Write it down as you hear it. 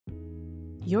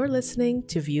You're listening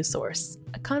to ViewSource,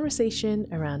 a conversation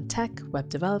around tech, web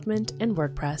development, and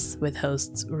WordPress with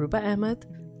hosts Ruba Ahmed,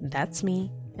 that's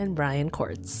me, and Brian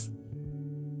Kortz.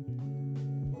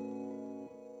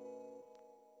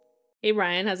 Hey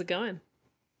Brian, how's it going?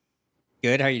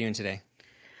 Good. How are you doing today?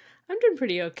 I'm doing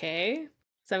pretty okay.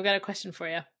 So I've got a question for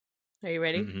you. Are you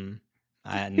ready?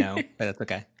 No, but that's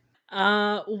okay.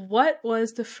 What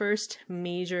was the first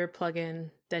major plugin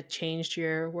that changed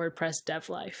your WordPress dev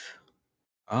life?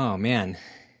 Oh man.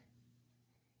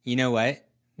 You know what?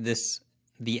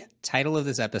 The title of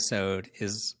this episode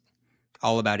is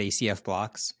all about ACF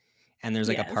blocks. And there's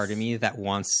like a part of me that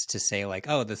wants to say like,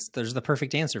 oh, there's the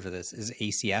perfect answer for this is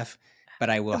ACF. But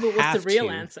I will But what's have the real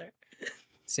to answer?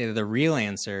 say that the real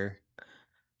answer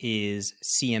is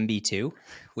CMB2,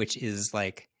 which is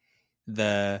like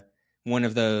one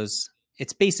of those.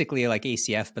 It's basically like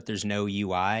ACF, but there's no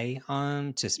UI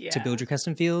to build your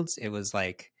custom fields. It was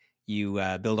like you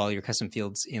build all your custom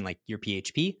fields in like your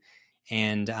PHP,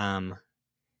 and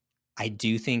I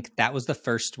do think that was the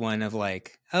first one of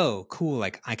like, oh, cool,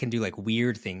 like I can do like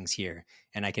weird things here,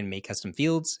 and I can make custom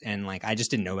fields, and like I just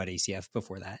didn't know about ACF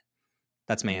before that.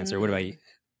 That's my answer. What about you?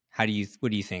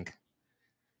 What do you think?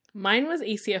 Mine was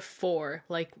ACF 4,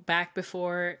 like back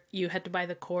before you had to buy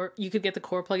the core. You could get the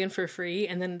core plugin for free,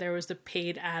 and then there was the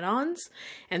paid add-ons.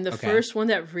 And the first one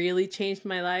that really changed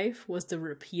my life was the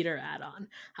repeater add-on.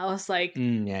 I was like,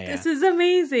 this is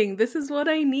amazing. This is what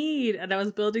I need. And I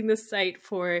was building this site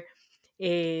for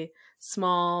a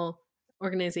small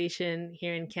organization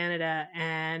here in Canada,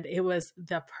 and it was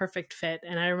the perfect fit.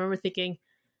 And I remember thinking,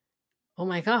 oh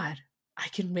my God, I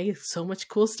can make so much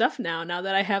cool stuff now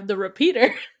that I have the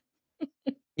repeater.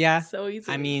 Yeah. So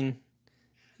easily. I mean,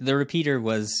 the repeater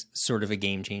was sort of a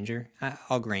game changer.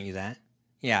 I'll grant you that.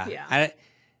 Yeah.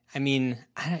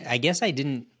 I guess I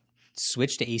didn't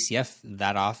switch to ACF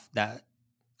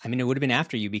it would have been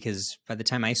after you, because by the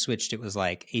time I switched, it was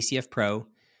like ACF Pro,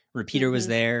 repeater was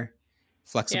there,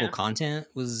 flexible content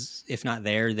was, if not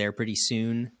there pretty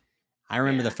soon. I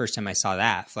remember the first time I saw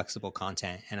that flexible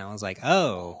content, and I was like,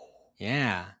 oh,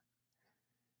 yeah.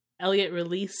 Elliot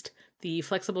released the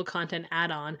flexible content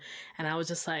add-on, and I was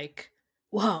just like,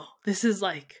 whoa, this is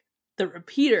like the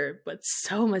repeater, but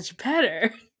so much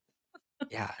better.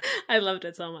 Yeah. I loved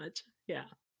it so much. Yeah.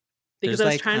 Because I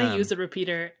was trying to use the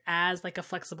repeater as like a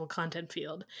flexible content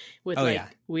field with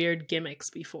weird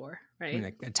gimmicks before, right? I mean,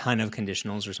 like a ton of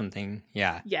conditionals or something.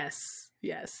 Yeah. Yes.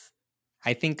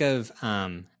 I think of,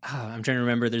 I'm trying to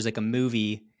remember, there's like a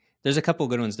movie, there's a couple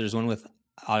good ones. There's one with,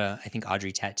 I think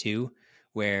Audrey Tattoo,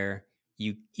 where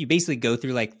you basically go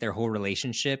through like their whole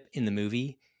relationship in the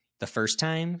movie the first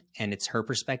time, and it's her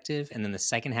perspective. And then the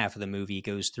second half of the movie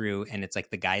goes through and it's like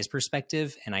the guy's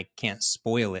perspective, and I can't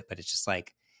spoil it, but it's just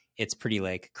like, it's pretty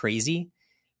like crazy,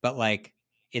 but like,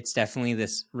 it's definitely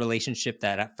this relationship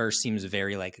that at first seems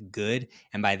very like good.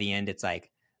 And by the end it's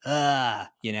like,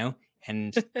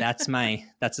 and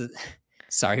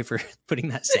sorry for putting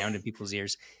that sound in people's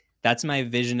ears. That's my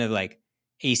vision of like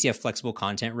ACF flexible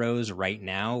content rows right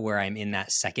now, where I'm in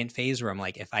that second phase where I'm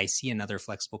like, if I see another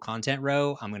flexible content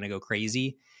row, I'm going to go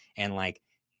crazy. And like,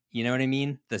 you know what I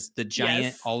mean? The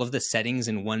giant, all of the settings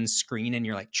in one screen, and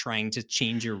you're like trying to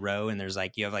change your row, and there's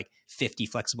like, you have like 50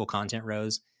 flexible content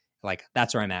rows. Like,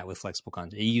 that's where I'm at with flexible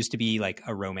content. It used to be like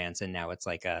a romance, and now it's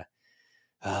like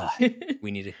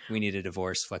we need a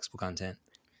divorce, flexible content.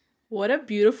 What a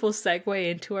beautiful segue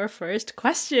into our first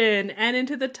question and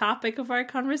into the topic of our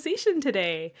conversation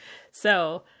today.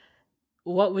 So,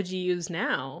 what would you use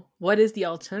now? What is the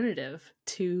alternative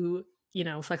to,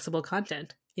 flexible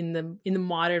content in the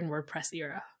modern WordPress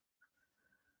era?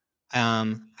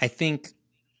 I think,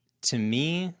 to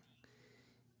me,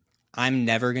 I'm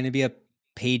never going to be a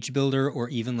page builder or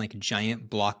even like giant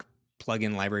block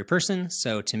plugin library person.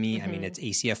 So to me, I mean, it's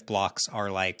ACF blocks are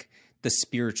like the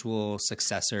spiritual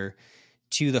successor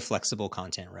to the flexible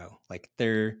content row. Like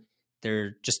they're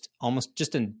just almost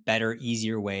just a better,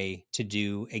 easier way to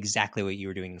do exactly what you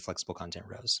were doing in flexible content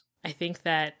rows. I think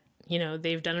that,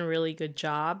 they've done a really good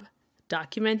job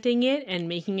documenting it and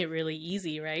making it really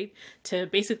easy, right? To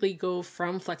basically go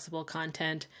from flexible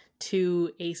content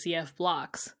to ACF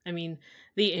blocks. I mean,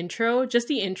 the intro,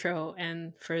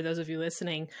 and for those of you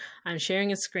listening, I'm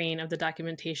sharing a screen of the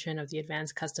documentation of the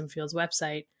Advanced Custom Fields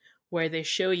website, where they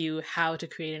show you how to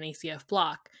create an ACF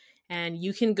block. And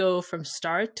you can go from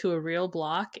start to a real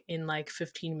block in like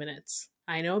 15 minutes.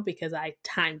 I know, because I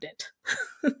timed it.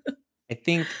 I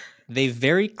think they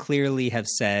very clearly have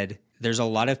said there's a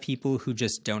lot of people who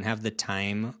just don't have the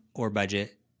time or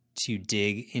budget to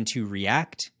dig into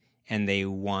React, and they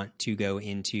want to go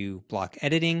into block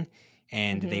editing,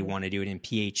 and they want to do it in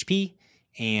PHP.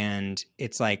 and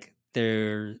it's like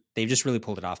they've just really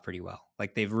pulled it off pretty well.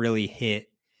 Like they've really hit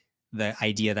the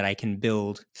idea that I can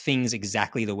build things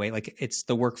exactly the way, like it's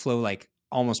the workflow, like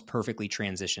almost perfectly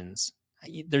transitions.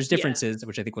 There's Yeah. differences,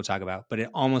 which I think we'll talk about, but it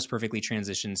almost perfectly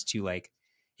transitions to like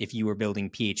if you were building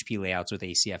PHP layouts with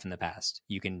ACF in the past,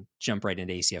 you can jump right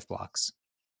into ACF blocks.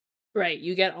 Right.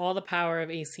 You get all the power of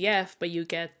ACF, but you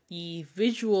get the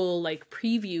visual like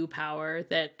preview power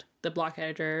that the block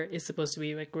editor is supposed to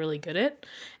be like really good at.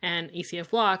 And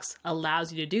ACF blocks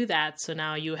allows you to do that. So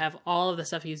now you have all of the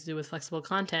stuff you used to do with flexible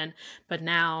content, but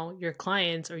now your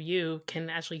clients or you can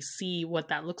actually see what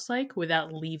that looks like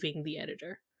without leaving the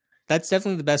editor. That's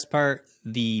definitely the best part.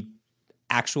 The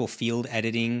actual field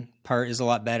editing part is a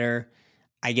lot better.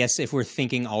 I guess if we're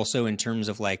thinking also in terms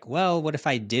of like, well, what if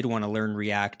I did want to learn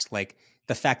React? Like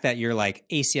the fact that you're like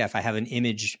ACF, I have an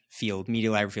image field,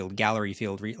 media library field, gallery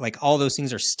field, like all those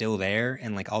things are still there.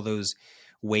 And like all those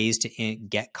ways to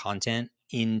get content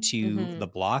into Mm-hmm. the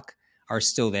block are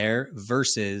still there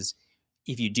versus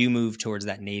if you do move towards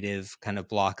that native kind of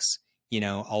blocks, a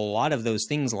lot of those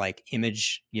things like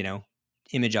image,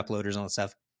 image uploaders and all that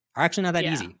stuff are actually not that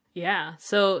Yeah. easy. Yeah.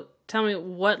 So tell me,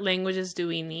 what languages do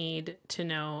we need to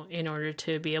know in order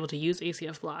to be able to use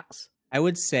ACF blocks? I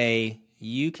would say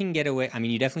you can get away. I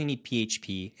mean, you definitely need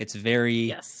PHP.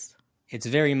 Yes. It's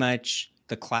very much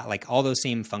the like all those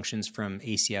same functions from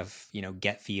ACF,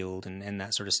 get field and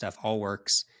that sort of stuff all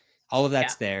works. All of Yeah.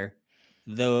 that's there.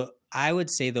 Though I would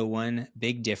say the one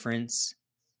big difference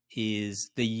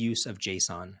is the use of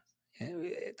JSON.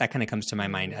 That kind of comes to my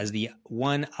mind Mm. as the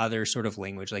one other sort of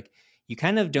language. Like you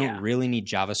kind of don't Yeah. really need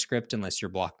JavaScript unless your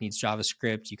block needs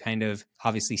JavaScript. You kind of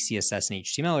obviously CSS and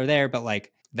HTML are there, but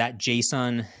like that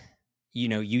JSON,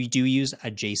 you do use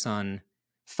a JSON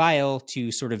file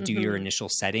to sort of do your Mm-hmm. initial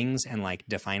settings and like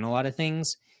define a lot of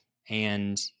things.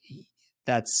 And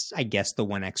that's, I guess, the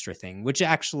one extra thing, which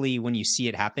actually, when you see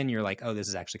it happen, you're like, oh, this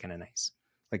is actually kind of nice.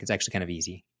 Like it's actually kind of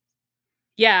easy.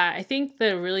 Yeah, I think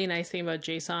the really nice thing about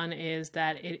JSON is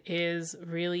that it is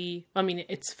really, I mean,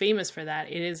 it's famous for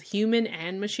that. It is human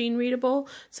and machine readable.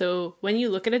 So when you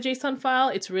look at a JSON file,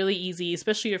 it's really easy,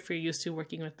 especially if you're used to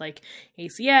working with like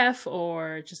ACF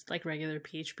or just like regular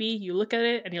PHP. You look at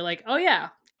it and you're like, oh yeah,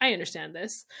 I understand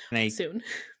this And I soon.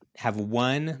 have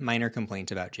one minor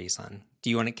complaint about JSON.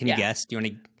 Can you Yeah. guess? Do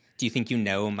you think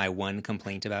my one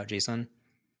complaint about JSON?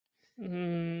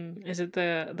 Is it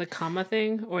the comma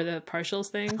thing or the partials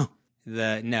thing?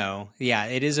 No, yeah,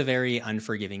 it is a very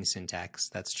unforgiving syntax.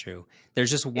 That's true.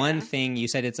 There's just one Yeah. thing you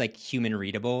said it's like human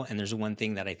readable, and there's one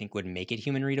thing that I think would make it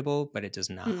human readable, but it does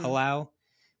not Hmm. allow,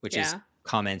 which is Yeah.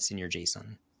 comments in your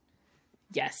JSON.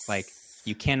 Like Yes.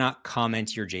 you cannot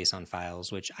comment your JSON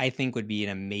files, which I think would be an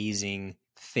amazing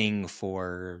thing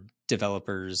for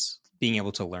developers being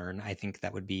able to learn. I think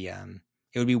that would be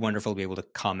it would be wonderful to be able to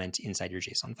comment inside your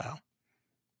JSON file.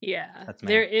 Yeah. That's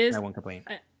my one complaint.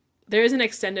 Uh, there is an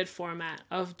extended format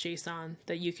of JSON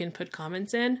that you can put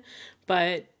comments in,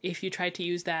 but if you try to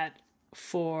use that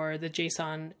for the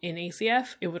JSON in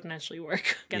ACF, it wouldn't actually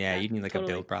work. Get Yeah, that? you'd need like a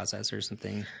Totally. build process or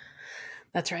something.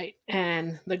 That's right.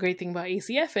 And the great thing about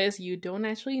ACF is you don't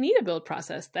actually need a build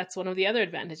process. That's one of the other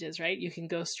advantages, right? You can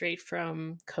go straight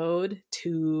from code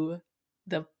to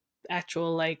the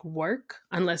actual like work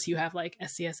unless you have like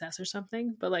SCSS or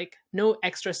something, but like no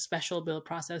extra special build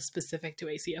process specific to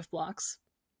ACF blocks.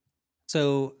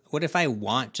 So, what if I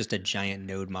want just a giant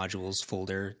node modules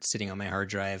folder sitting on my hard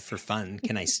drive for fun?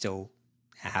 Can I still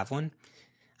have one?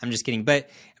 I'm just kidding. But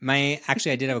I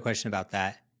did have a question about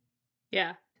that.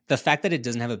 Yeah. The fact that it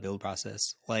doesn't have a build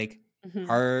process, like, Hmm.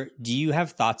 do you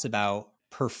have thoughts about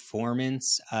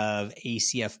performance of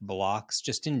ACF blocks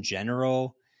just in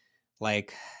general?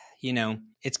 Like,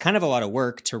 it's kind of a lot of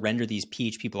work to render these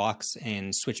PHP blocks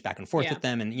and switch back and forth Yeah. with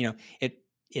them. And,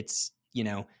 it's,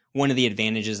 one of the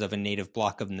advantages of a native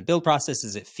block in the build process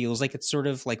is it feels like it's sort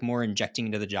of like more injecting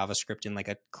into the JavaScript in like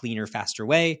a cleaner, faster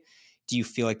way. Do you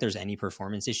feel like there's any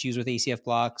performance issues with ACF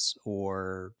blocks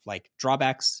or like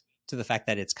drawbacks to the fact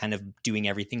that it's kind of doing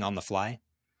everything on the fly?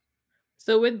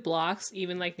 So with blocks,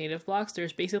 even like native blocks,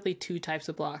 there's basically two types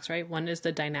of blocks, right? One is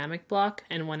the dynamic block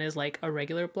and one is like a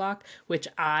regular block, which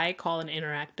I call an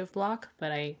interactive block,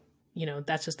 but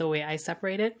that's just the way I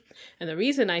separate it. And the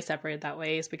reason I separate it that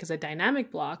way is because a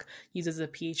dynamic block uses a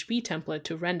PHP template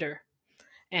to render.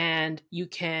 And you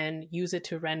can use it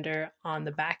to render on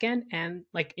the back end and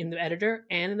like in the editor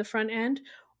and in the front end,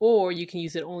 or you can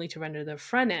use it only to render the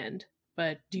front end,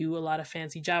 but do a lot of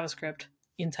fancy JavaScript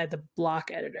inside the block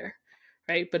editor,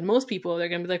 right? But most people, they're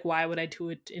going to be like, why would I do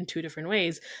it in two different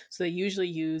ways? So they usually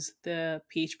use the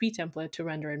PHP template to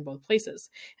render in both places.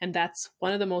 And that's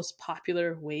one of the most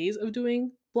popular ways of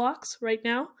doing blocks right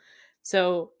now.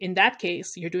 So in that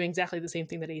case, you're doing exactly the same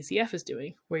thing that ACF is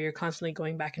doing, where you're constantly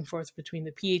going back and forth between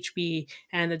the PHP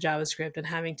and the JavaScript and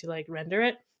having to like render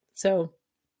it. So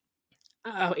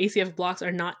ACF blocks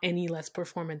are not any less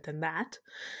performant than that.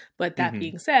 But that Mm-hmm.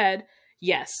 being said,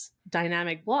 yes,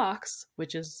 dynamic blocks,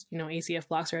 which is, ACF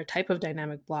blocks are a type of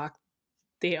dynamic block,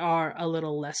 they are a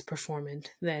little less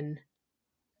performant than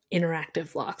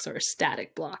interactive blocks or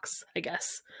static blocks, I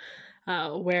guess,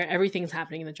 where everything's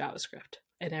happening in the JavaScript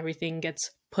and everything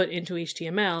gets put into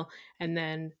HTML and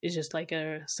then is just like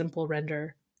a simple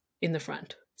render in the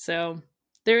front. So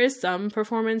there is some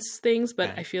performance things, but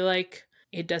I Okay. feel like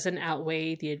it doesn't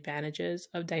outweigh the advantages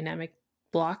of dynamic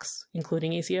blocks,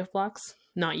 including ACF blocks.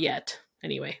 Not yet,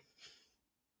 anyway.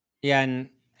 Yeah, and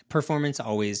performance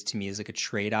always to me is like a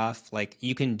trade-off. Like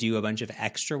you can do a bunch of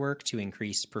extra work to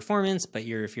increase performance, but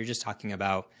if you're just talking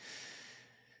about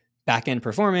back-end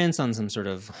performance on some sort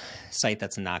of site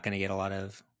that's not going to get a lot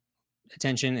of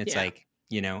attention, it's Yeah. like,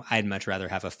 I'd much rather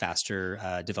have a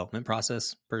faster development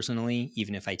process personally,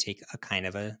 even if I take a kind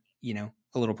of a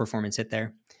little performance hit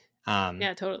there.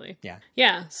 Yeah, totally. Yeah.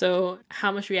 Yeah. So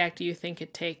how much React do you think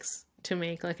it takes to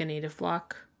make like a native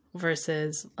block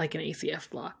versus like an ACF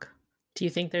block? Do you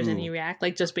think there's any Ooh. React,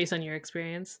 like just based on your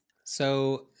experience?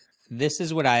 So this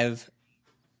is what I've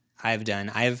done.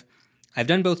 I've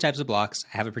done both types of blocks.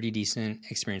 I have a pretty decent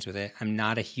experience with it. I'm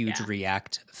not a huge Yeah.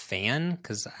 React fan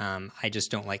because I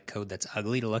just don't like code that's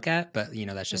ugly to look at. But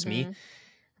that's just me. Mm-hmm.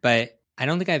 But I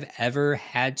don't think I've ever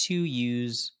had to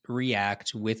use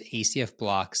React with ACF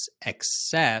blocks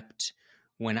except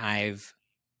when I've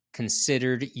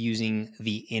considered using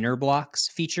the inner blocks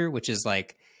feature, which is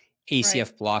like Right.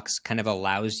 ACF blocks kind of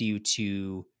allows you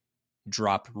to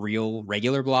drop real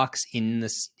regular blocks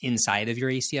inside of your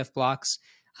ACF blocks.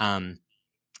 Um,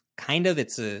 kind of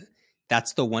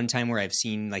that's the one time where I've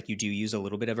seen like you do use a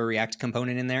little bit of a React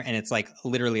component in there, and it's like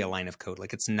literally a line of code.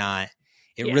 Like it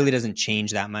Yeah, really doesn't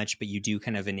change that much, but you do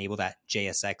kind of enable that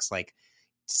JSX like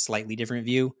slightly different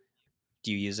view.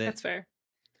 Do you use it? that's fair.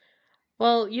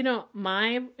 Well,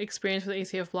 my experience with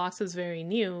ACF blocks is very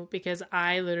new because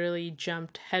I literally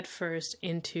jumped headfirst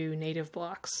into native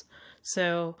blocks.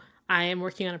 So I am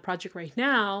working on a project right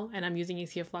now and I'm using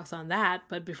ACF blocks on that.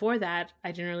 But before that,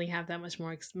 I didn't really have that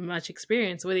much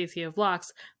experience with ACF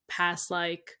blocks past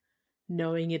like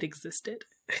knowing it existed.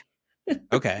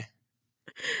 Okay.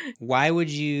 Why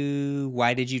did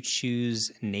you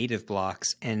choose native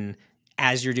blocks? And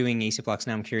as you're doing ACF blocks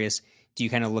now, I'm curious, do you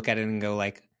kind of look at it and go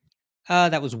like,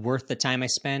 that was worth the time I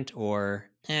spent, or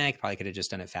I probably could have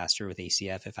just done it faster with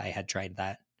ACF if I had tried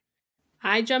that.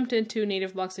 I jumped into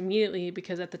native blocks immediately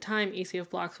because at the time ACF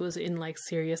blocks was in like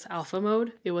serious alpha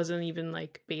mode. It wasn't even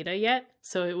like beta yet,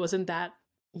 so it wasn't that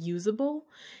usable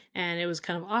and it was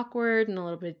kind of awkward and a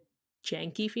little bit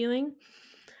janky feeling.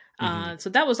 Mm-hmm. So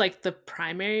that was like the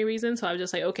primary reason. So I was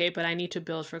just like, okay, but I need to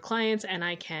build for clients and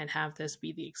I can't have this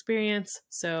be the experience.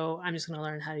 So I'm just going to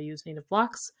learn how to use native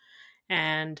blocks.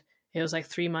 And it was like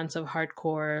 3 months of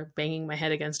hardcore banging my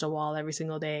head against a wall every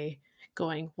single day,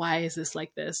 going, why is this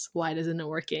like this? Why isn't it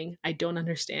working? I don't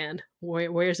understand.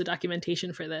 Where's the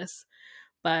documentation for this?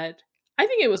 But I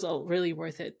think it was really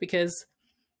worth it because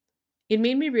it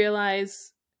made me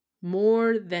realize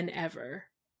more than ever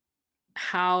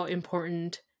how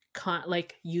important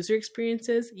like user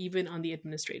experiences even on the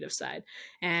administrative side,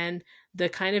 and the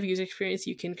kind of user experience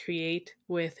you can create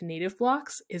with native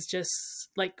blocks is just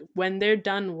like when they're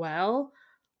done well,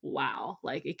 wow,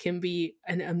 like it can be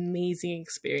an amazing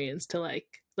experience to like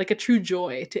a true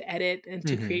joy to edit and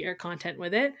to Mm-hmm. create your content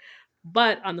with it.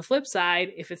 But on the flip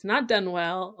side, if it's not done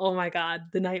well, oh my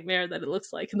god, the nightmare that it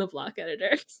looks like in the block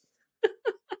editor.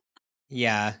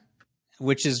 Yeah,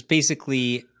 which is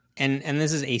basically, and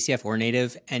this is ACF or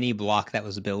native, any block that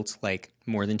was built like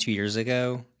more than 2 years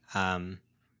ago um,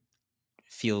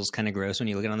 feels kind of gross when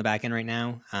you look at it on the back end right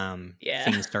now. Yeah.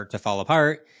 Things start to fall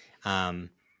apart. Um,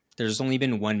 there's only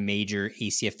been one major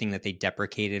ACF thing that they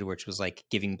deprecated, which was like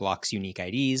giving blocks unique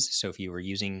IDs. So if you were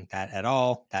using that at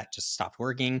all, that just stopped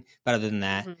working. But other than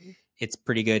that, Mhm. it's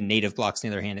pretty good. Native blocks, on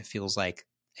the other hand, it feels like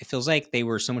they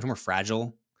were so much more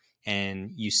fragile,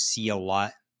 and you see a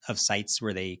lot of sites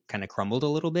where they kind of crumbled a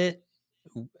little bit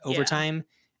over Yeah, time.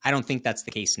 I don't think that's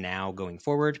the case now going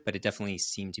forward, but it definitely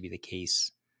seemed to be the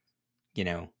case, you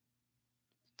know,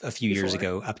 a few years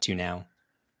before. ago up to now.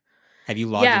 Have you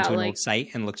logged Yeah, into an old like site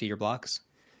and looked at your blocks?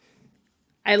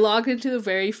 I logged into the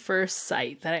very first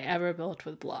site that I ever built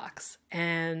with blocks,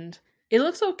 and It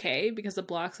looks okay because the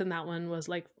blocks in that one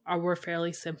were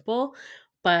fairly simple,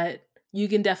 but you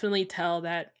can definitely tell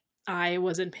that I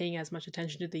wasn't paying as much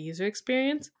attention to the user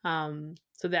experience.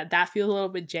 So that feels a little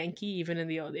bit janky even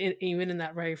in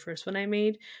that very first one I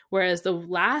made. Whereas the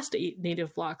last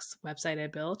native blocks website I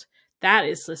built, that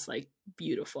is just like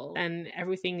beautiful, and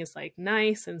everything is like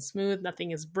nice and smooth,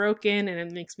 nothing is broken, and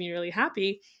it makes me really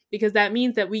happy because that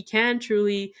means that we can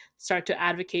truly start to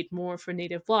advocate more for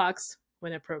native blocks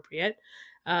when appropriate,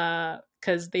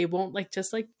 because they won't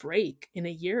just break in a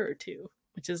year or two,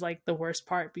 which is like the worst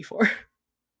part before.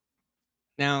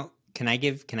 Now, can I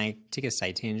take a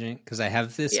side tangent? Because I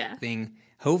have this Yeah. thing.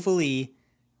 Hopefully,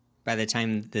 by the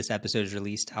time this episode is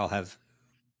released, I'll have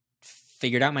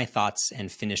figured out my thoughts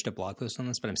and finished a blog post on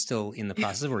this, but I'm still in the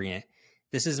process of working it.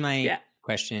 This is my Yeah.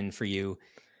 question for you.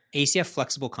 ACF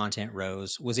flexible content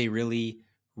rows was a really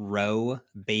row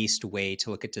based way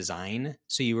to look at design.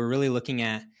 So you were really looking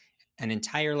at an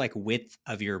entire like width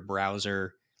of your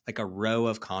browser, like a row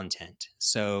of content.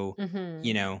 So, Mm-hmm.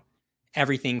 you know,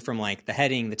 everything from like the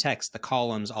heading, the text, the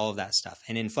columns, all of that stuff.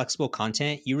 And in flexible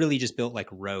content, you really just built like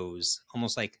rows,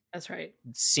 almost like That's right.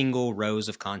 single rows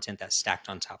of content that stacked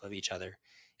on top of each other.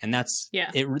 And that's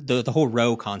Yeah. it. The whole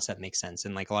row concept makes sense.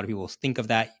 And like a lot of people think of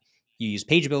that. You use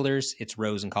page builders, it's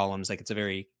rows and columns. Like it's a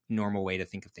very normal way to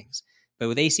think of things. But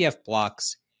with ACF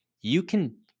blocks, you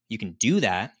can do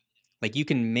that. Like you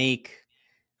can make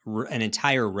an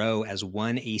entire row as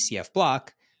one ACF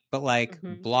block, but like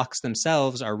Mm-hmm. blocks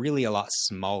themselves are really a lot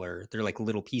smaller. They're like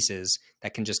little pieces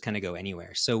that can just kind of go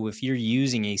anywhere. So if you're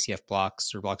using ACF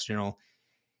blocks or blocks general,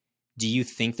 do you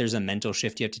think there's a mental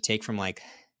shift you have to take from like,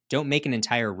 don't make an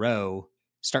entire row,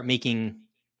 start making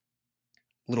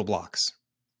little blocks?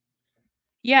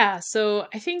 Yeah. So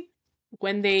I think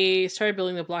when they started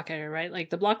building the block editor, right? Like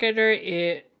the block editor,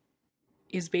 it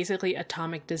is basically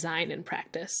atomic design in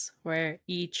practice, where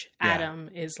each Yeah. atom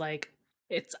is like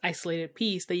its isolated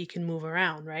piece that you can move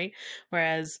around, right?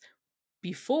 Whereas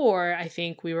before, I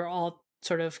think we were all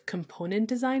sort of component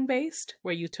design based,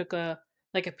 where you took a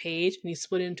page and you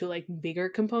split it into like bigger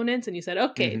components and you said,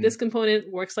 okay, Mm-hmm. this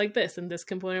component works like this and this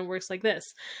component works like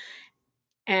this.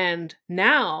 And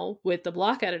now with the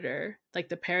block editor, like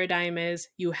the paradigm is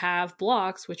you have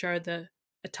blocks, which are the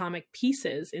atomic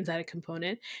pieces inside a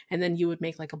component, and then you would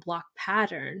make like a block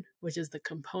pattern, which is the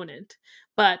component.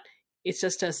 But it's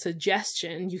just a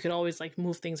suggestion. You could always like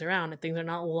move things around and things are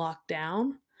not locked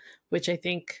down, which I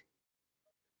think,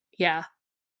 yeah.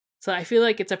 So I feel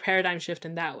like it's a paradigm shift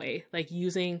in that way, like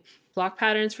using block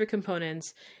patterns for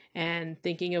components and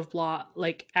thinking of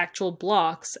actual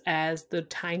blocks as the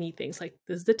tiny things, like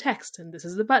this is the text and this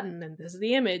is the button and this is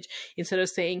the image, instead of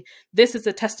saying this is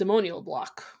a testimonial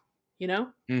block, you know,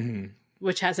 Mm-hmm.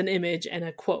 which has an image and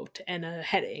a quote and a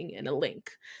heading and a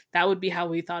link. That would be how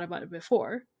we thought about it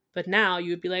before. But now you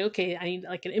would be like, okay, I need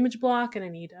like an image block and I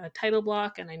need a title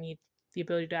block and I need the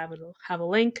ability to have a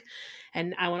link.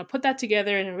 And I want to put that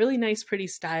together in a really nice, pretty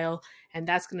style. And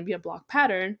that's going to be a block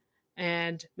pattern.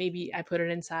 And maybe I put it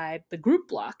inside the group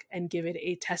block and give it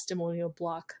a testimonial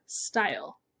block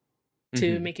style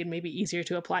to Mm-hmm. make it maybe easier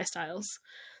to apply styles.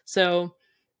 So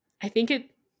I think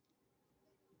it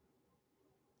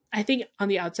I think on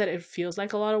the outset it feels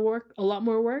like a lot of work, a lot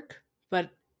more work, but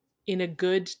in a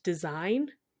good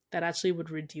design, that actually would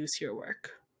reduce your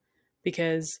work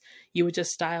because you would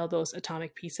just style those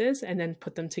atomic pieces and then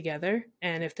put them together.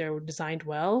 And if they're designed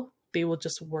well, they will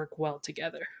just work well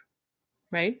together,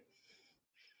 right?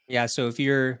 Yeah. So if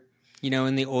you're,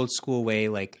 in the old school way,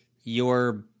 like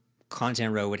your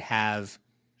content row would have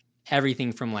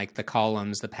everything from like the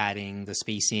columns, the padding, the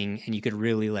spacing, and you could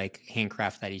really like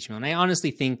handcraft that each one. And I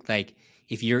honestly think like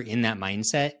if you're in that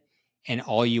mindset and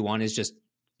all you want is just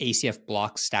ACF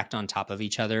blocks stacked on top of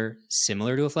each other,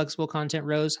 similar to a flexible content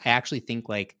rows, I actually think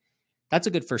like that's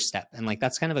a good first step. And like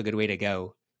that's kind of a good way to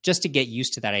go just to get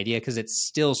used to that idea because it's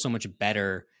still so much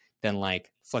better than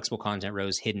like flexible content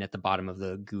rows hidden at the bottom of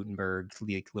the Gutenberg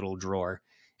like, little drawer.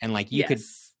 And like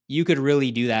Yes. you could really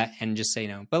do that and just say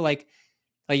no. But like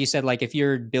you said, like if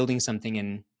you're building something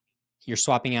and you're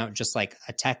swapping out just like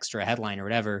a text or a headline or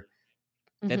whatever,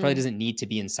 that probably Mm-hmm. doesn't need to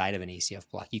be inside of an ACF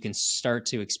block. You can start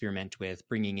to experiment with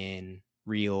bringing in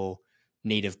real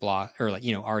native block or like,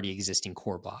 already existing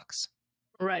core blocks.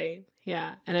 Right.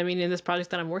 Yeah. And I mean, in this project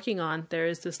that I'm working on, there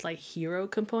is this like hero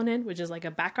component, which is like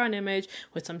a background image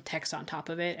with some text on top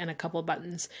of it and a couple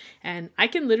buttons. And I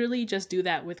can literally just do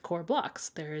that with core blocks.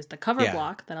 There is the cover Yeah.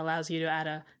 block that allows you to add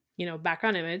a,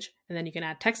 background image, and then you can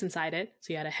add text inside it.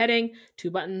 So you add a heading,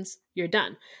 two buttons, you're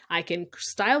done. I can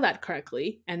style that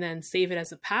correctly and then save it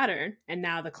as a pattern. And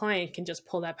now the client can just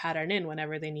pull that pattern in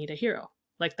whenever they need a hero.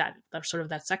 like that sort of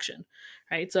that section,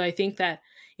 right? So I think that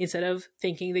instead of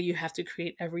thinking that you have to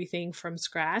create everything from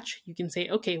scratch, you can say,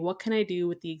 okay, what can I do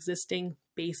with the existing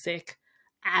basic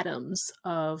atoms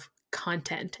of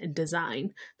content and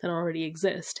design that already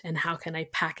exist, and how can I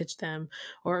package them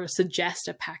or suggest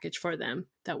a package for them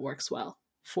that works well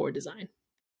for design.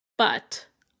 But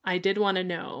I did want to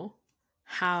know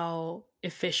how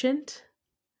efficient,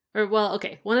 or well,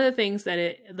 okay, one of the things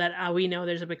that we know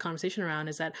there's a big conversation around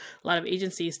is that a lot of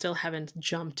agencies still haven't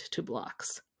jumped to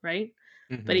blocks, right?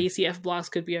 But Mm-hmm. ACF blocks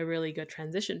could be a really good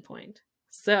transition point.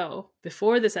 So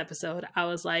before this episode, I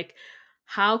was like,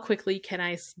 how quickly can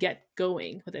I get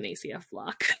going with an ACF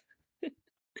block? Do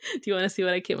you want to see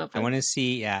what I came up I with? want to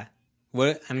see, yeah.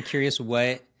 What I'm curious,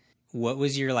 what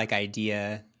was your like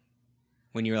idea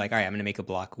when you were like, all right, I'm gonna make a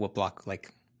block? What block?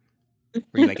 Like,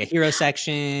 were you like a hero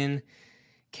section,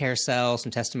 carousel,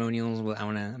 some testimonials?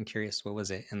 I'm curious, what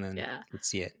was it? And then Yeah. let's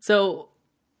see it. So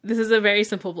this is a very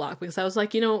simple block, because I was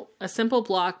like, a simple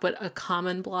block, but a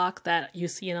common block that you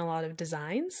see in a lot of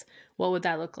designs. What would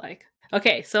that look like?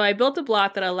 Okay, so I built a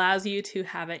block that allows you to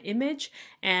have an image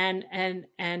and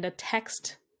a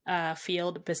text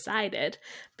field beside it,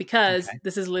 because Okay.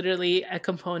 this is literally a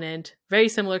component, very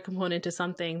similar component to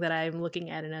something that I'm looking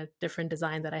at in a different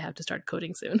design that I have to start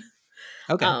coding soon.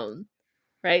 Okay. um,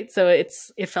 right? So it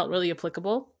felt really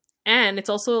applicable. And it's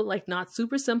also like not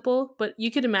super simple, but you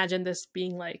could imagine this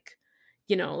being like,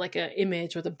 like an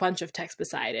image with a bunch of text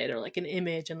beside it, or like an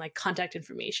image and like contact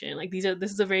information. Like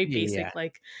this is a very Yeah. basic,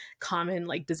 like common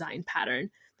like design pattern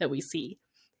that we see.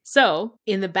 So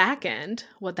in the back end,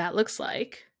 what that looks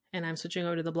like, and I'm switching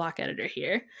over to the block editor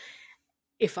here.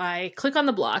 If I click on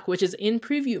the block, which is in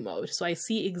preview mode, so I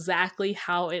see exactly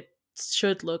how it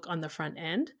should look on the front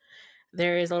end,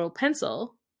 there is a little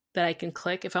pencil that I can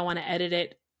click if I want to edit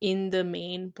it in the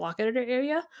main block editor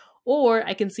area, or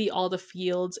I can see all the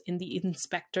fields in the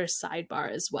inspector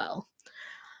sidebar as well.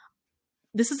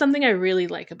 This is something I really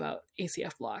like about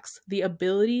ACF blocks, the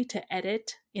ability to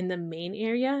edit in the main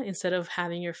area instead of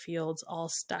having your fields all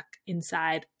stuck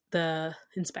inside the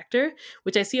inspector,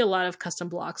 which I see a lot of custom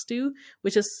blocks do,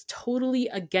 which is totally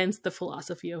against the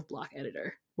philosophy of block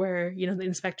editor, where, the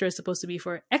inspector is supposed to be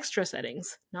for extra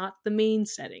settings, not the main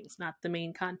settings, not the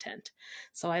main content.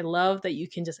 So I love that you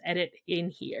can just edit in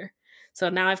here. So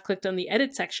now I've clicked on the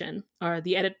edit section, or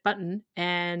the edit button,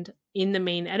 and in the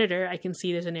main editor, I can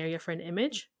see there's an area for an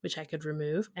image, which I could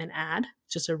remove and add,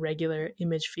 just a regular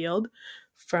image field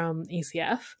from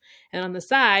ACF. And on the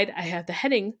side, I have the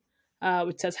heading,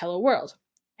 which says Hello World.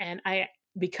 And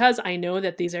because I know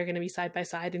that these are going to be side by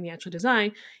side in the actual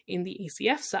design, in the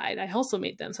ACF side, I also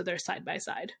made them so they're side by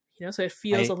side, so it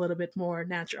feels a I little bit more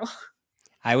natural.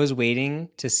 I was waiting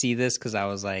to see this because I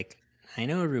was like, I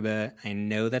know Aruba. I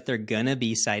know that they're gonna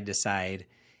be side to side.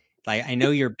 Like I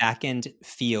know your backend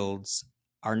fields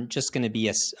aren't just gonna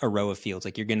be a row of fields.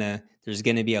 Like there's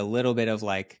gonna be a little bit of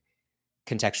like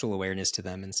contextual awareness to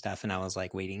them and stuff. And I was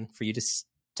like waiting for you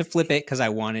to flip it because I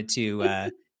wanted to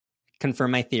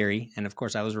confirm my theory. And of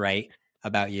course, I was right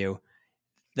about you.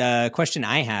 The question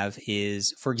I have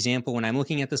is, for example, when I'm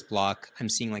looking at this block, I'm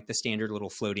seeing like the standard little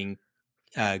floating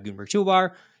Gutenberg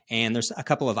toolbar, and there's a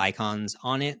couple of icons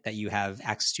on it that you have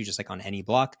access to just like on any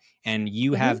block. And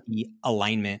you Mm-hmm. have the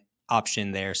alignment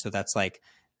option there. So that's like,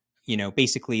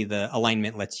 basically the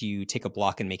alignment lets you take a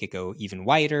block and make it go even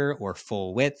wider or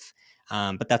full width.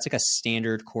 But that's like a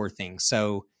standard core thing.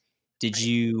 So did Right.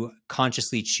 you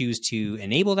consciously choose to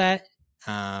enable that?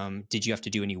 Did you have to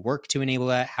do any work to enable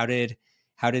that? How did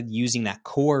using that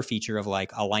core feature of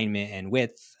like alignment and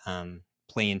width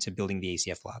play into building the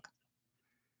ACF block?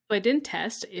 So I didn't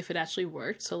test if it actually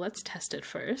worked, so let's test it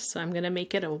first. So I'm going to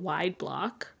make it a wide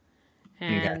block,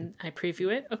 Okay. and I preview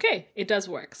it. Okay, it does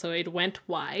work. So it went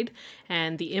wide,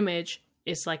 and the image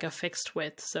is like a fixed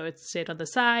width. So it stayed on the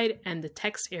side, and the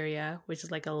text area, which is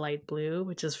like a light blue,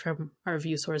 which is from our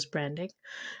view source branding,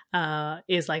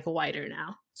 is like wider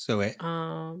now. So it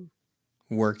Um,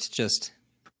 worked just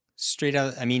straight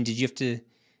out. I mean, did you have to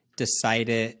decide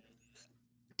it?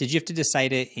 Did you have to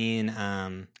decide it in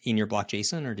your block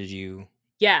JSON, or did you?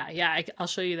 Yeah, I'll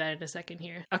show you that in a second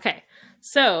here. Okay,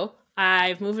 so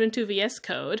I've moved into VS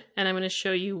Code, and I'm going to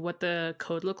show you what the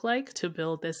code looked like to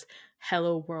build this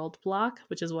Hello World block,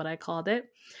 which is what I called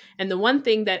it. And the one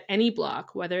thing that any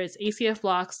block, whether it's ACF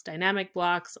blocks, dynamic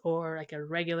blocks, or like a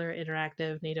regular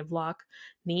interactive native block,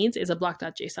 needs is a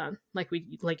block.json,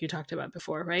 like you talked about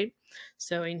before, right?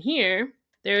 So in here,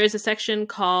 there is a section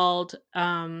called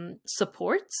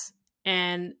supports,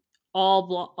 and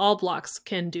all blocks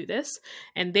can do this,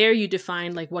 and there you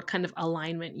define like what kind of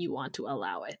alignment you want to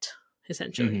allow it,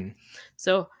 essentially. Mm-hmm.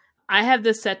 So I have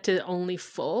this set to only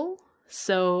full,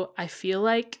 so I feel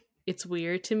like it's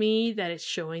weird to me that it's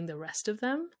showing the rest of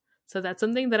them. So that's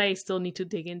something that I still need to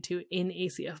dig into in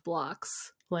ACF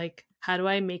blocks. Like, how do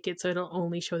I make it so it'll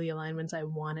only show the alignments I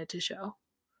want it to show?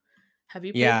 Have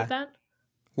you played with Yeah. that?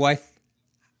 Well,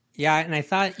 yeah, and I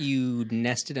thought you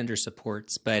nested under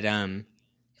supports, but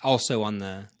also on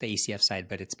the ACF side,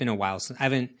 but it's been a while since I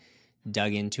haven't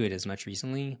dug into it as much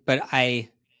recently. But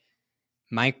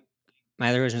my my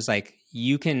other version is like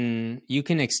you can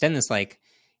extend this, like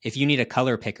if you need a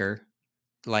color picker,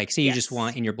 like say you just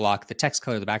want Yes. in your block the text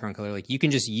color, the background color, like you can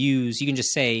just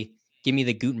say, give me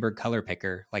the Gutenberg color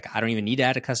picker. Like I don't even need to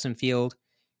add a custom field.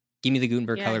 Give me the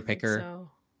Gutenberg Yeah, I color think picker, so.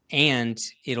 and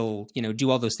it'll do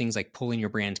all those things like pull in your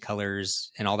brand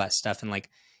colors and all that stuff. And like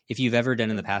if you've ever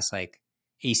done in the past like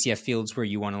ACF fields where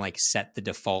you want to like set the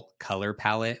default color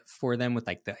palette for them with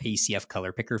like the ACF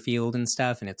color picker field and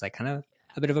stuff, and it's like kind of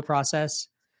a bit of a process,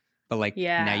 but like now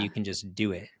Yeah. you can just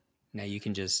do it. Now you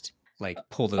can just like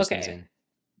pull those things Okay. in.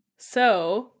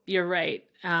 So you're right.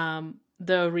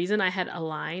 The reason I had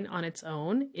align on its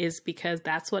own is because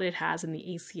that's what it has in the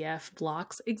ACF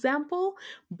blocks example.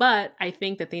 But I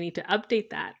think that they need to update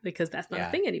that because that's not a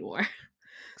Yeah, thing anymore.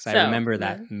 because I So remember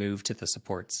that move to the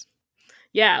supports.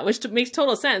 yeah, which makes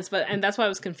total sense. And that's why I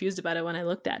was confused about it when I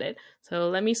looked at it. So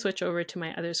let me switch over to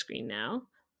my other screen now.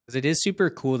 Because it is super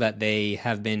cool that they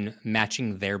have been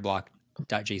matching their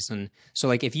block.json. So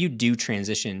like if you do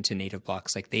transition to native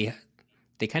blocks, like they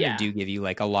kind of Yeah. do give you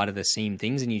like a lot of the same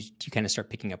things, and you kind of start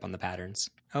picking up on the patterns.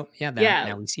 Oh yeah, Yeah.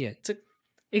 now we see it. To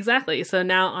Exactly. So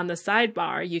now on the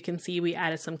sidebar, you can see we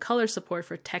added some color support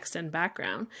for text and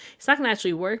background. It's not going to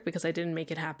actually work because I didn't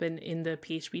make it happen in the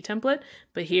PHP template,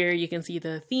 but here you can see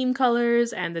the theme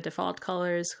colors and the default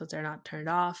colors because they're not turned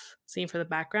off. Same for the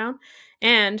background.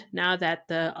 And now that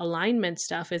the alignment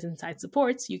stuff is inside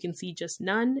supports, you can see just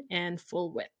none and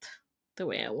full width the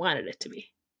way I wanted it to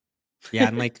be. Yeah,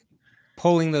 and like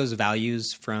pulling those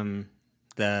values from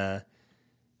the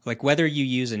like whether you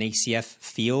use an ACF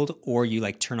field or you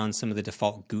like turn on some of the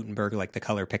default Gutenberg, like the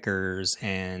color pickers,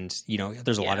 and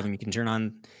there's a lot of Yeah. them you can turn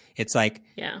on. It's like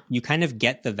Yeah. you kind of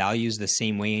get the values the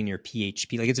same way in your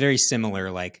PHP. Like it's very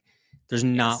similar. Like there's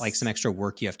not like some Yes. extra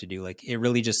work you have to do. Like it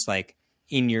really just like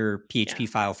in your Yeah. PHP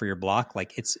file for your block,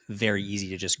 like it's very easy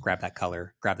to just grab that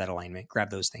color, grab that alignment, grab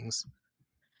those things.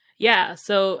 Yeah,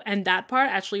 so and that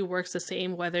part actually works the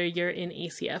same whether you're in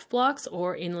ACF blocks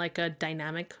or in like a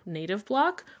dynamic native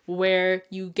block where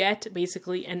you get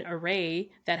basically an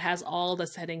array that has all the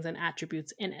settings and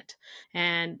attributes in it.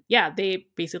 And yeah, they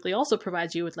basically also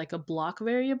provide you with like a block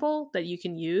variable that you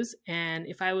can use. And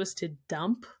if I was to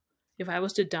dump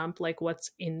like what's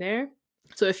in there,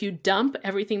 so if you dump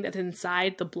everything that's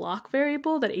inside the block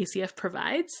variable that ACF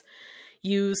provides,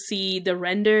 you see the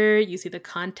render, you see the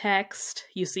context,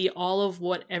 you see all of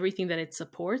everything that it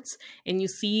supports, and you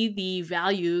see the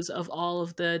values of all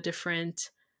of the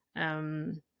different,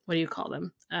 what do you call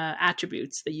them?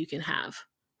 Attributes that you can have,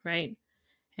 right?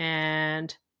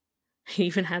 And it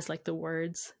even has like the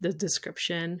words, the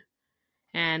description,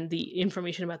 and the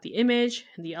information about the image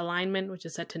and the alignment, which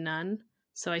is set to none.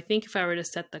 So I think if I were to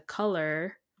set the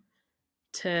color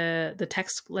to the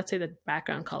text, let's say the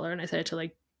background color, and I set it to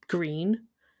like green.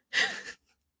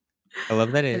 I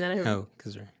love that And it. then I Oh,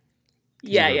 because you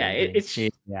yeah, were yeah,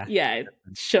 rendering. Yeah, yeah, it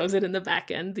shows it in the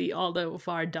back end, the all the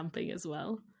var dumping as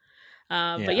well.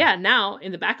 But yeah. yeah, now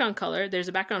in the background color, there's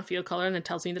a background field color, and it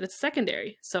tells me that it's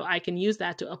secondary, so I can use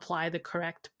that to apply the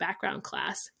correct background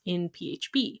class in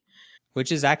PHP.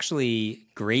 Which is actually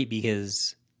great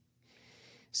because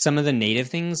some of the native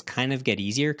things kind of get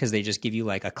easier because they just give you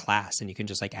like a class and you can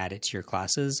just like add it to your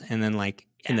classes. And then like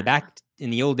Yeah. in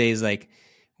the old days, like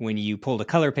when you pulled a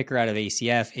color picker out of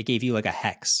ACF, it gave you like a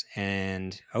hex.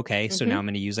 And okay, so now Mm-hmm. I'm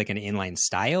going to use like an inline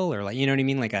style or like, you know what I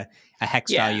mean? Like a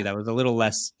hex value Yeah. that was a little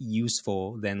less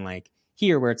useful than like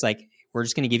here where it's like, we're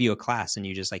just going to give you a class and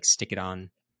you just like stick it on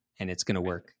and it's going to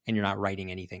work and you're not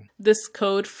writing anything. This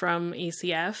code from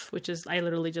ACF, which is I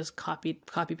literally just copy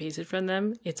pasted from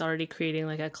them, it's already creating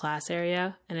like a class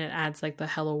area and it adds like the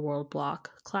hello world block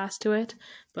class to it.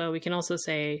 But we can also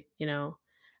say,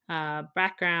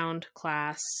 background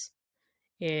class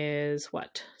is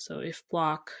what? So if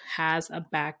block has a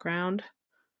background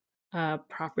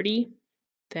property,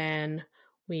 then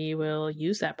we will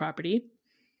use that property.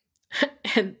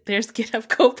 And there's GitHub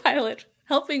Copilot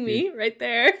helping me right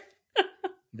there.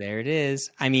 There it is.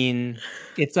 I mean,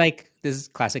 it's like this is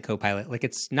classic Copilot. Like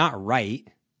it's not right?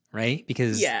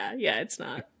 Because Yeah, yeah, it's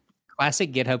not.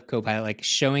 classic GitHub Copilot, like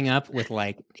showing up with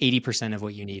like 80% of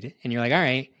what you need. And you're like, all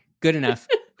right, good enough.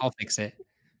 I'll fix it.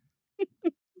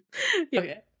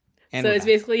 Okay. And So we're it's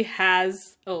back. basically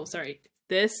has, oh, sorry.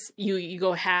 This, you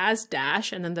go has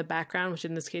dash and then the background, which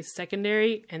in this case is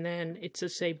secondary, and then it's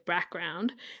just say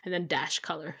background and then dash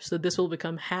color. So this will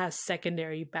become has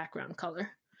secondary background color.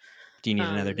 Do you need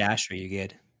another dash or are you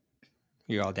good?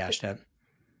 You're all dashed up.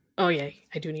 Oh yeah,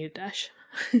 I do need a dash.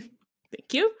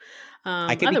 Thank you.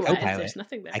 I could be Otherwise, co-pilot. there's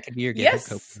nothing there. I could be your GitHub Yes.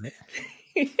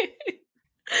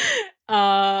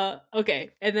 co-pilot. Okay,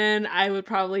 and then I would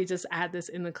probably just add this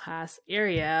in the class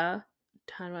area.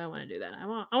 How do I want to do that? I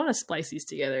want to splice these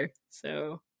together.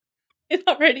 So it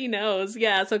already knows.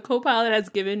 Yeah, so Copilot has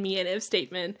given me an if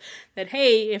statement that,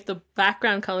 hey, if the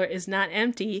background color is not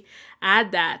empty,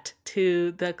 add that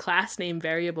to the class name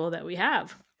variable that we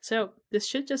have. So this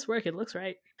should just work. It looks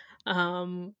right.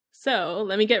 So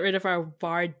let me get rid of our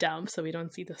var dump so we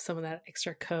don't see some of that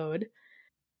extra code.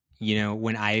 You know,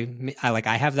 when I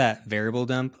have that variable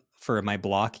dump for my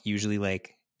block, usually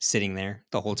like sitting there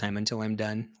the whole time until I'm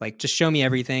done. Like, just show me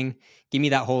everything. Give me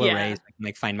that whole array so I can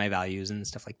like find my values and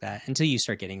stuff like that until you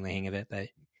start getting the hang of it. But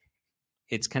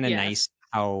it's kind of nice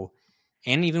how,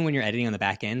 and even when you're editing on the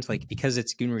back end, like because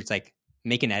it's Gutenberg, it's like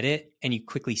make an edit and you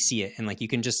quickly see it. And like you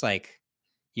can just like,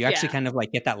 you actually kind of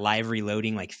like get that live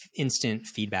reloading, like instant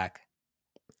feedback.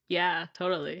 Yeah,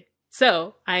 totally.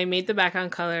 So I made the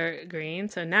background color green.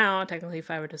 So now technically if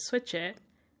I were to switch it,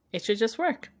 it should just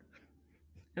work.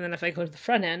 And then if I go to the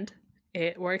front end,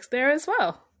 it works there as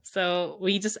well. So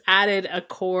we just added a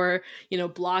core,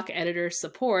 block editor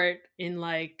support in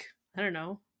like, I don't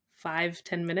know,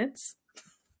 5-10 minutes.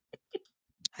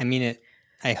 I mean,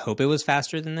 I hope it was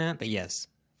faster than that, but yes.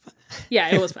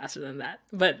 Yeah, it was faster than that.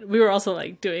 But we were also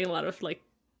like doing a lot of like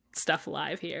stuff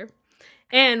live here.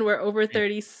 And we're over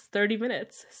 30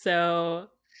 minutes. So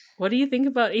what do you think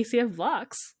about ACF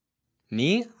blocks?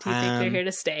 Me? Do you think they're here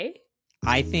to stay?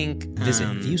 I think visit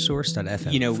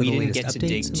viewsource.fm. We didn't get to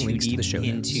dig too deep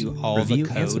into all the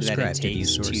code that it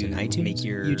takes to make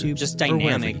your YouTube just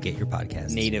dynamic you get your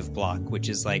podcast native block, which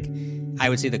is like I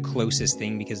would say the closest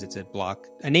thing because it's a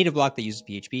native block that uses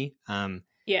PHP.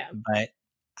 But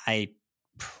I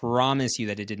promise you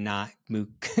that it did not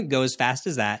go as fast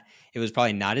as that. It was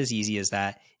probably not as easy as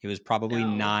that. It was probably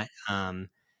not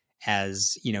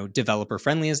as developer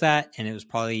friendly as that, and it was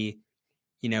probably.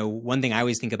 One thing I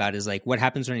always think about is like, what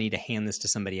happens when I need to hand this to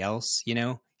somebody else?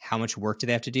 How much work do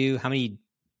they have to do? How many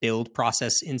build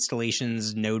process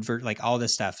installations, like all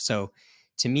this stuff. So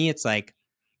to me, it's like,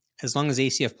 as long as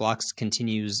ACF blocks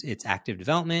continues its active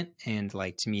development and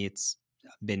like, to me, it's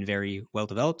been very well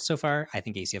developed so far. I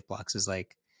think ACF blocks is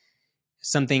like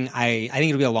something I think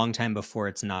it'll be a long time before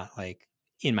it's not like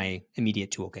in my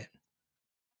immediate toolkit.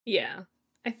 Yeah.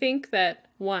 I think that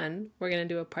one, we're going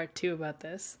to do a part 2 about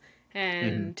this.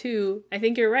 And 2, I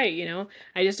think you're right.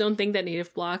 I just don't think that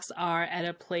native blocks are at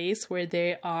a place where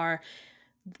they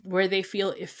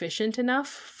feel efficient enough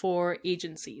for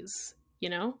agencies,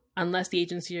 unless the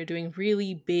agencies are doing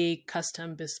really big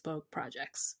custom bespoke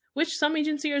projects, which some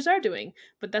agencies are doing,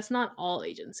 but that's not all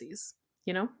agencies,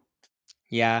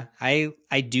 Yeah,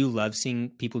 I do love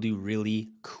seeing people do really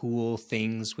cool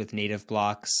things with native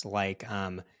blocks, like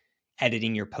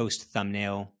editing your post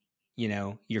thumbnail,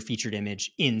 your featured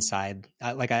image inside.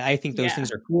 I think those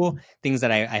things are cool. Things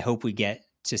that I hope we get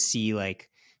to see like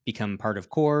become part of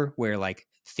core, where like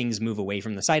things move away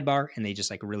from the sidebar and they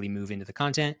just like really move into the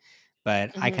content.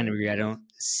 But I kind of agree. I don't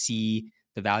see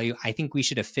the value. I think we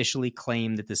should officially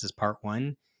claim that this is part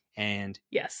 1, and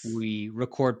we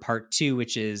record part 2,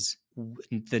 which is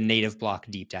the native block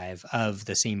deep dive of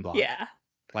the same block.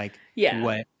 What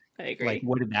I agree. Like,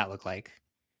 what did that look like?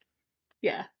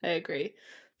 Yeah, I agree.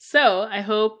 So I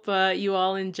hope you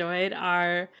all enjoyed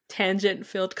our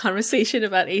tangent-filled conversation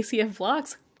about ACF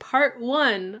blocks, part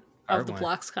 1 of the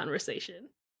blocks conversation.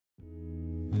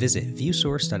 Visit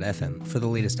viewsource.fm for the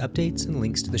latest updates and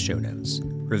links to the show notes.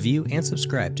 Review and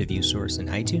subscribe to ViewSource in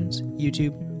iTunes,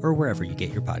 YouTube, or wherever you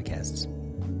get your podcasts.